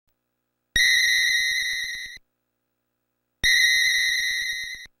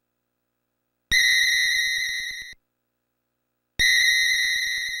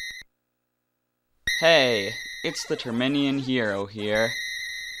Hey, it's the Terminian Hero here,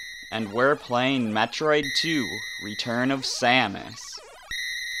 and we're playing Metroid 2, Return of Samus.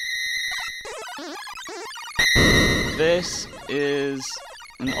 This is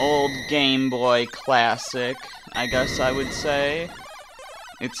an old Game Boy classic, I guess I would say.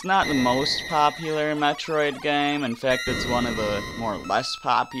 It's not the most popular Metroid game, in fact it's one of the more less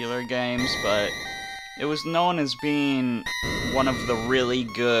popular games, but it was known as being one of the really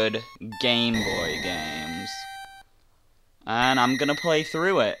good Game Boy games. And I'm gonna play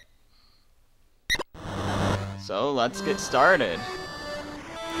through it. So let's get started.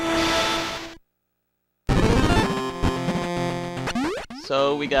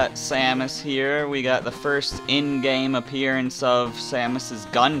 So we got Samus here. We got the first in-game appearance of Samus's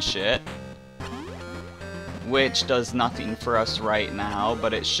gunship, which does nothing for us right now,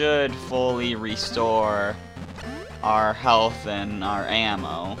 but it should fully restore our health and our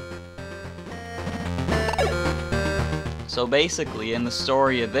ammo. So basically, in the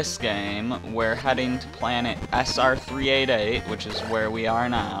story of this game, we're heading to planet SR388, which is where we are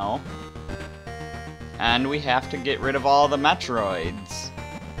now, and we have to get rid of all the Metroids.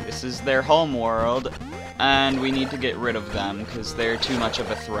 This is their home world, and we need to get rid of them because they're too much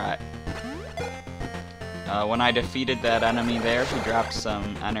of a threat. When I defeated that enemy there, he dropped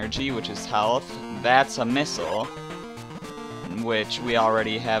some energy, which is health. That's a missile, which we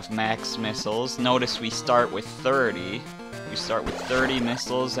already have max missiles. Notice we start with 30. We start with 30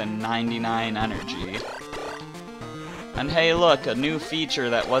 missiles and 99 energy. And hey look, a new feature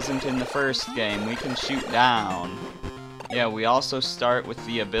that wasn't in the first game. We can shoot down. Yeah, we also start with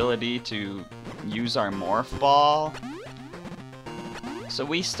the ability to use our morph ball. So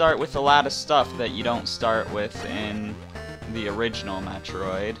we start with a lot of stuff that you don't start with in the original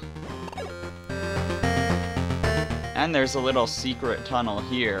Metroid. And there's a little secret tunnel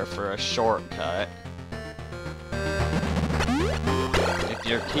here for a shortcut. If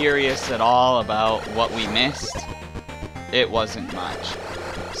you're curious at all about what we missed, it wasn't much.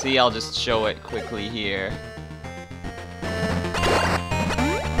 See, I'll just show it quickly here.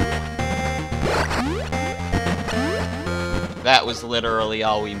 That was literally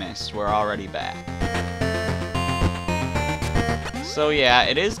all we missed. We're already back. So yeah,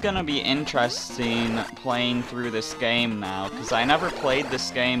 it is gonna be interesting playing through this game now, because I never played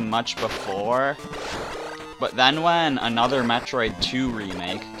this game much before. But then when another Metroid 2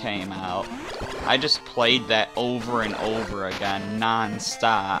 remake came out, I just played that over and over again,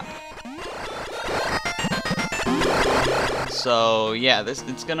 non-stop. So yeah,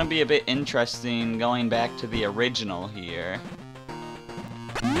 it's gonna be a bit interesting going back to the original here.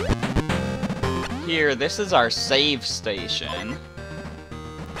 Here, this is our save station.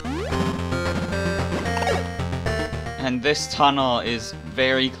 And this tunnel is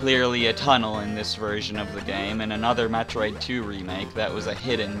very clearly a tunnel in this version of the game. In another Metroid 2 remake, that was a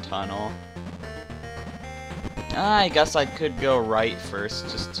hidden tunnel. I guess I could go right first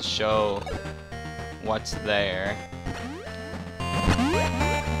just to show what's there.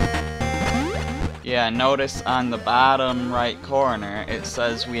 Yeah, notice on the bottom right corner, it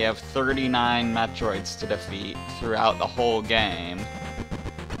says we have 39 Metroids to defeat throughout the whole game.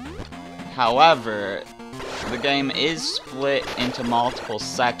 However, the game is split into multiple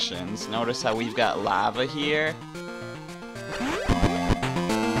sections. Notice how we've got lava here.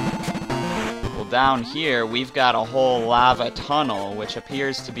 Well, down here, we've got a whole lava tunnel, which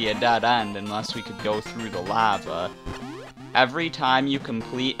appears to be a dead end unless we could go through the lava. Every time you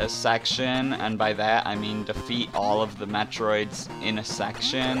complete a section, and by that I mean defeat all of the Metroids in a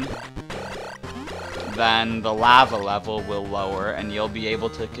section, then the lava level will lower and you'll be able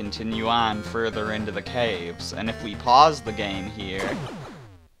to continue on further into the caves. And if we pause the game here,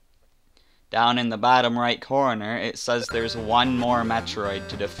 down in the bottom right corner, it says there's one more Metroid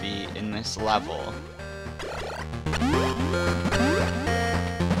to defeat in this level.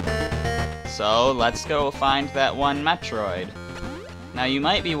 So let's go find that one Metroid. Now you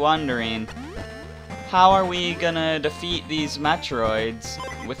might be wondering, how are we gonna defeat these Metroids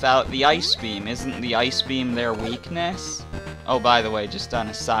without the Ice Beam? Isn't the Ice Beam their weakness? Oh, by the way, just on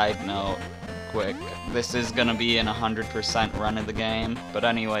a side note, quick, this is gonna be an 100% run of the game. But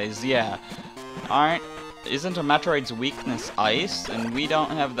anyways, yeah, isn't a Metroid's weakness ice? And we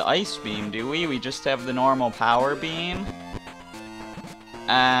don't have the Ice Beam, do we? We just have the normal Power Beam.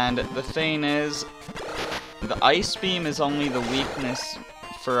 And the thing is, the Ice Beam is only the weakness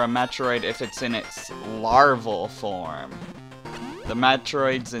for a Metroid if it's in its larval form. The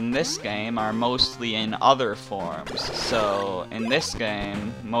Metroids in this game are mostly in other forms, so in this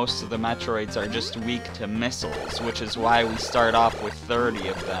game, most of the Metroids are just weak to missiles, which is why we start off with 30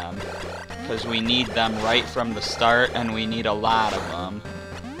 of them. because we need them right from the start, and we need a lot of them.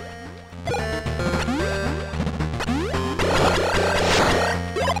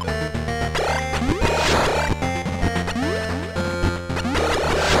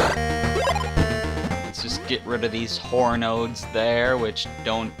 Let's just get rid of these hornodes there, which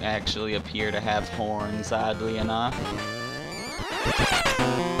don't actually appear to have horns, oddly enough.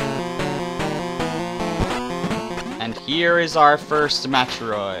 And here is our first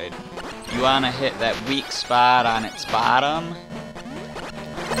Metroid. You want to hit that weak spot on its bottom.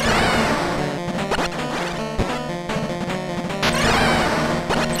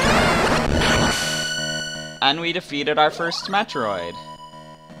 And we defeated our first Metroid.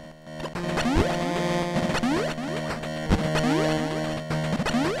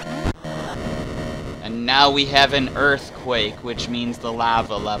 And now we have an earthquake, which means the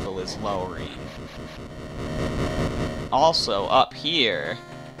lava level is lowering. Also, up here,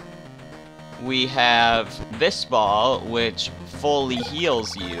 we have this ball, which fully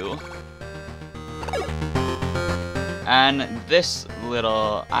heals you. And this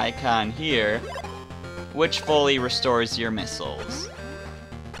little icon here, which fully restores your missiles.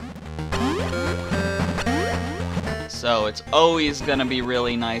 So it's always gonna be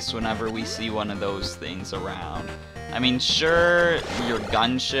really nice whenever we see one of those things around. I mean, sure, your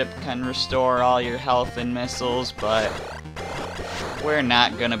gunship can restore all your health and missiles, but we're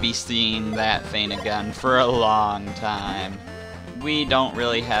not gonna be seeing that thing again for a long time. We don't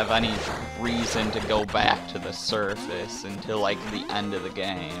really have any reason to go back to the surface until, like, the end of the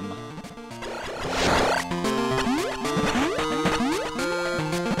game.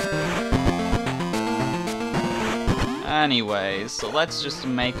 Anyways, so let's just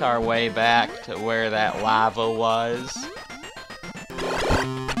make our way back to where that lava was.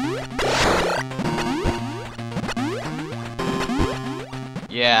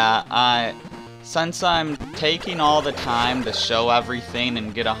 Yeah, since I'm taking all the time to show everything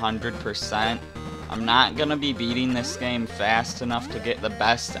and get 100%, I'm not gonna be beating this game fast enough to get the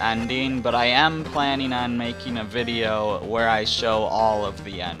best ending, but I am planning on making a video where I show all of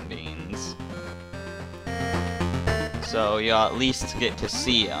the endings. So you'll at least get to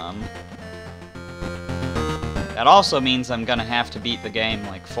see them. That also means I'm gonna have to beat the game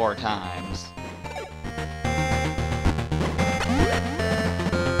like 4 times.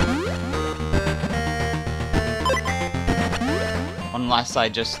 Unless I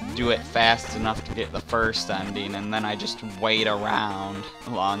just do it fast enough to get the first ending, and then I just wait around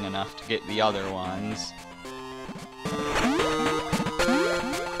long enough to get the other ones.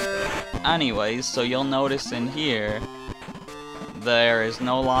 Anyways, so you'll notice in here, there is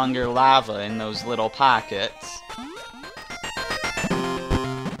no longer lava in those little pockets.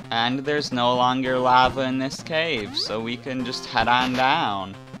 And there's no longer lava in this cave, so we can just head on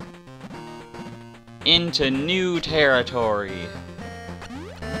down into new territory.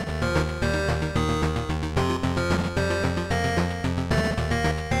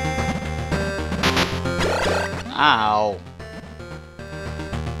 Ow.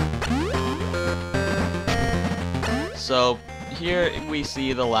 So, here we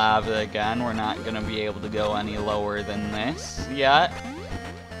see the lava again. We're not going to be able to go any lower than this yet.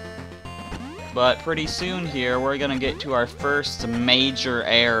 But pretty soon here, we're going to get to our first major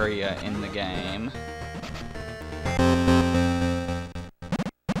area in the game.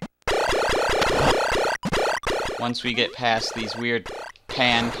 Once we get past these weird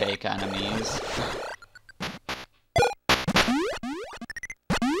pancake enemies.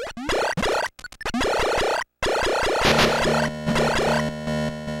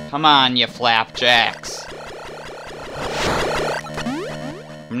 Come on, you flapjacks.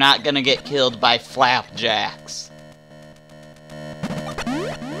 I'm not gonna get killed by flapjacks.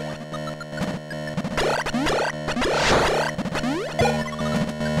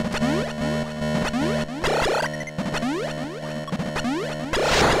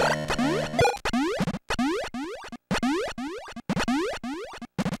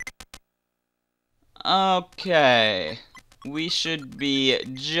 Okay. We should be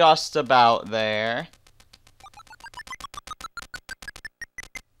just about there.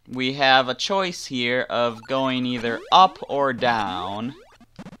 We have a choice here of going either up or down.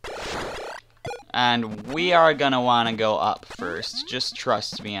 And we are gonna want to go up first. Just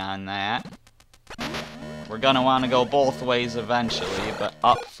trust me on that. We're gonna want to go both ways eventually, but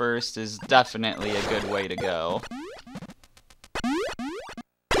up first is definitely a good way to go.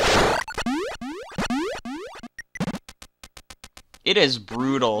 It is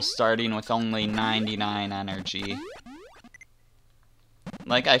brutal starting with only 99 energy.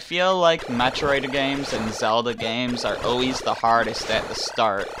 Like, I feel like Metroid games and Zelda games are always the hardest at the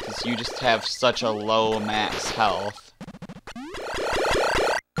start, because you just have such a low max health.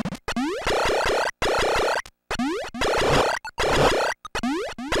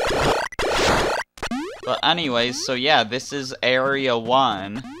 But anyways, so yeah, this is Area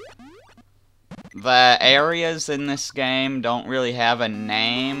 1. The areas in this game don't really have a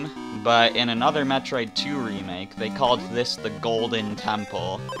name, but in another Metroid 2 remake, they called this the Golden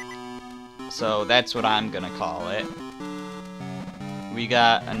Temple. So that's what I'm gonna call it. We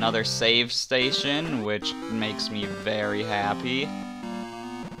got another save station, which makes me very happy.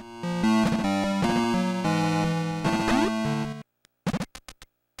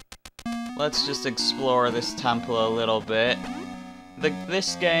 Let's just explore this temple a little bit.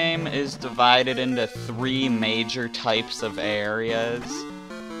 This game is divided into 3 major types of areas.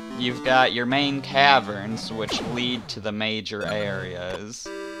 You've got your main caverns, which lead to the major areas.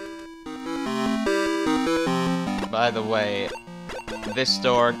 By the way, this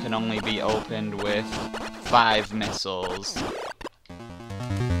door can only be opened with 5 missiles.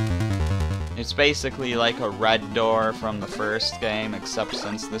 It's basically like a red door from the first game, except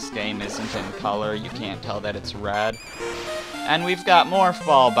since this game isn't in color, you can't tell that it's red. And we've got more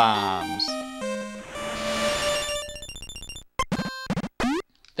fall bombs.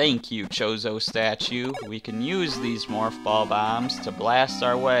 Thank you, Chozo statue. We can use these morph ball bombs to blast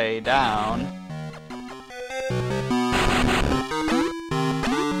our way down.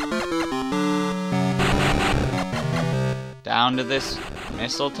 Down to this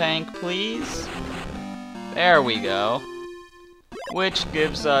missile tank, please. There we go. Which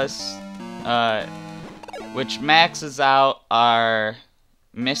gives us, which maxes out our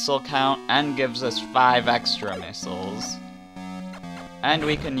missile count and gives us 5 extra missiles. And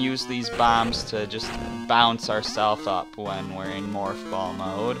we can use these bombs to just bounce ourselves up when we're in morph ball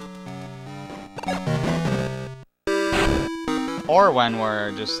mode. Or when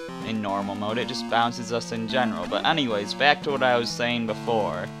we're just in normal mode, it just bounces us in general. But anyways, back to what I was saying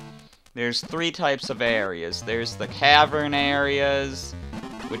before. There's 3 types of areas. There's the cavern areas,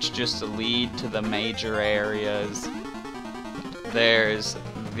 which just lead to the major areas. There's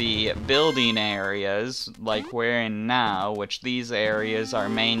the building areas, like we're in now, which these areas are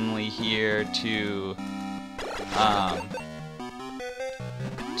mainly here to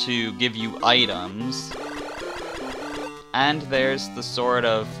give you items. And there's the sort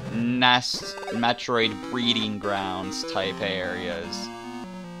of nest Metroid breeding grounds type areas,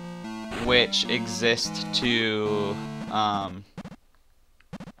 which exist to,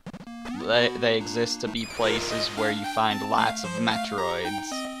 they exist to be places where you find lots of Metroids.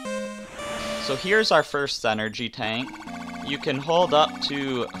 So here's our first energy tank. You can hold up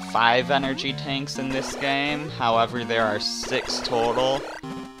to 5 energy tanks in this game, however there are 6 total.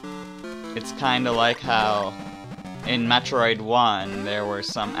 It's kinda like how in Metroid 1 there were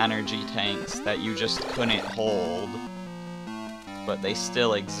some energy tanks that you just couldn't hold, but they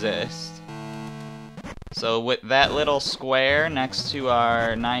still exist. So with that little square next to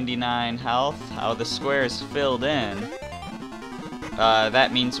our 99 health, how the square is filled in,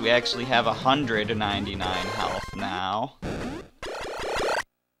 that means we actually have 199 health now.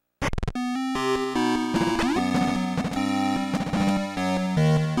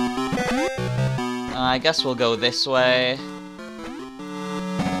 I guess we'll go this way.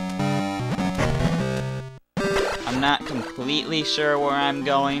 I'm not completely sure where I'm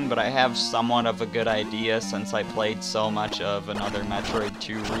going, but I have somewhat of a good idea since I played so much of another Metroid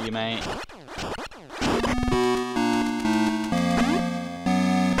 2 remake.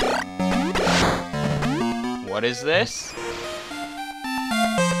 What is this?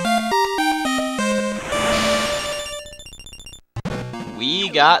 We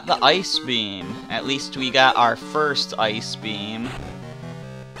got the ice beam. At least we got our first ice beam.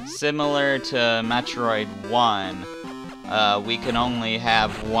 Similar to Metroid 1, we can only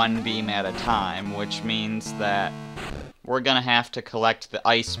have 1 beam at a time, which means that we're gonna have to collect the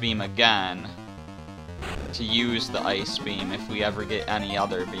ice beam again to use the ice beam if we ever get any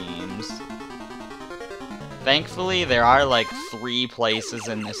other beams. Thankfully, there are like 3 places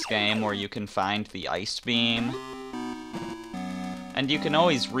in this game where you can find the ice beam. And you can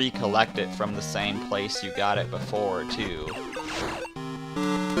always recollect it from the same place you got it before, too.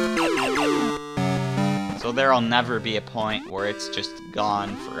 So there'll never be a point where it's just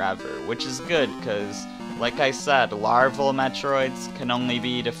gone forever, which is good, because, like I said, larval Metroids can only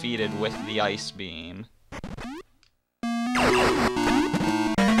be defeated with the ice beam.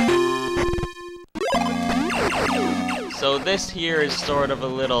 So this here is sort of a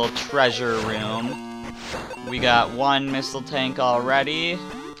little treasure room. We got one missile tank already.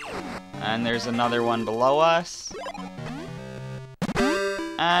 And there's another one below us.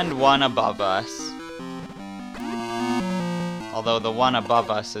 And one above us. Although the one above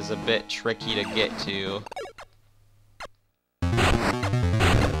us is a bit tricky to get to.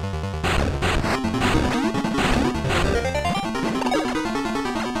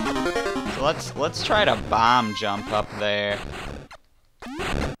 So let's try to bomb jump up there.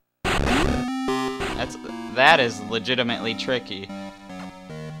 That is legitimately tricky.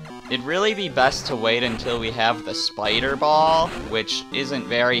 It'd really be best to wait until we have the spider ball, which isn't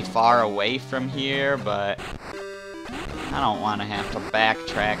very far away from here, but I don't want to have to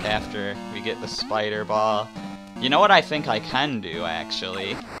backtrack after we get the spider ball. You know what I think I can do,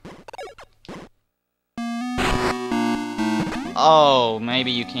 actually? Oh, maybe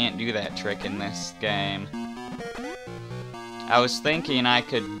you can't do that trick in this game. I was thinking I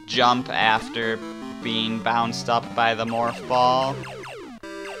could jump after being bounced up by the morph ball.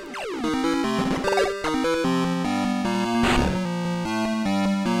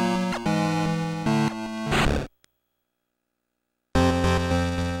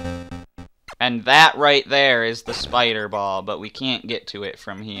 And that right there is the spider ball, but we can't get to it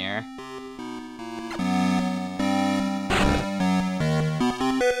from here.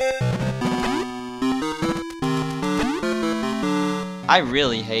 I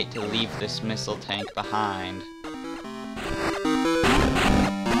really hate to leave this missile tank behind.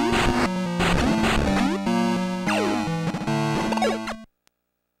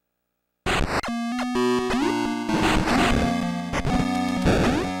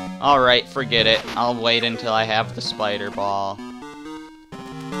 Alright, forget it. I'll wait until I have the spider ball.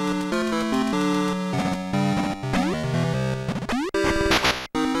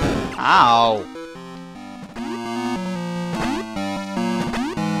 Ow!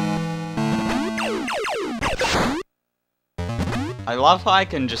 I love how I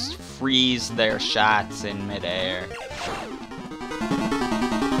can just freeze their shots in midair.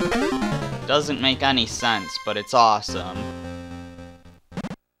 Doesn't make any sense, but it's awesome.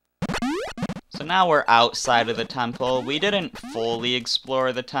 So now we're outside of the temple. We didn't fully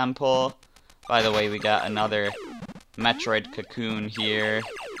explore the temple. By the way, we got another Metroid cocoon here,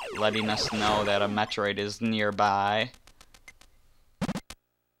 letting us know that a Metroid is nearby.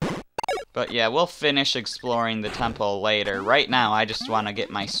 But yeah, we'll finish exploring the temple later. Right now, I just want to get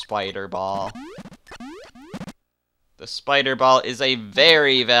my spider ball. The spider ball is a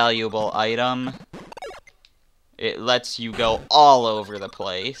very valuable item. It lets you go all over the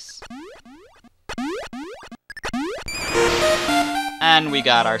place. And we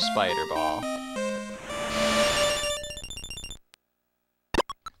got our spider ball.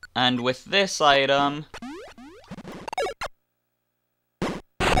 And with this item,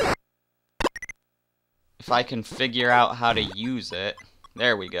 if I can figure out how to use it,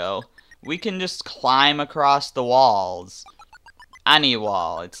 there we go. We can just climb across the walls. Any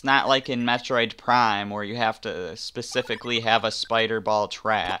wall. It's not like in Metroid Prime where you have to specifically have a spider ball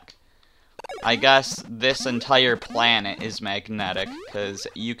track. I guess this entire planet is magnetic, because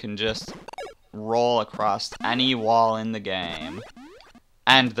you can just roll across any wall in the game.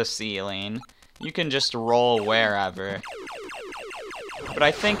 And the ceiling. You can just roll wherever. But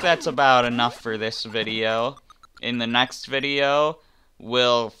I think that's about enough for this video. In the next video,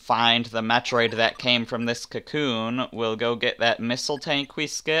 we'll find the Metroid that came from this cocoon, we'll go get that missile tank we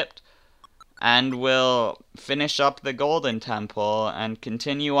skipped, and we'll finish up the Golden Temple and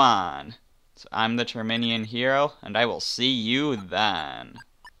continue on. So I'm the Terminian Hero, and I will see you then.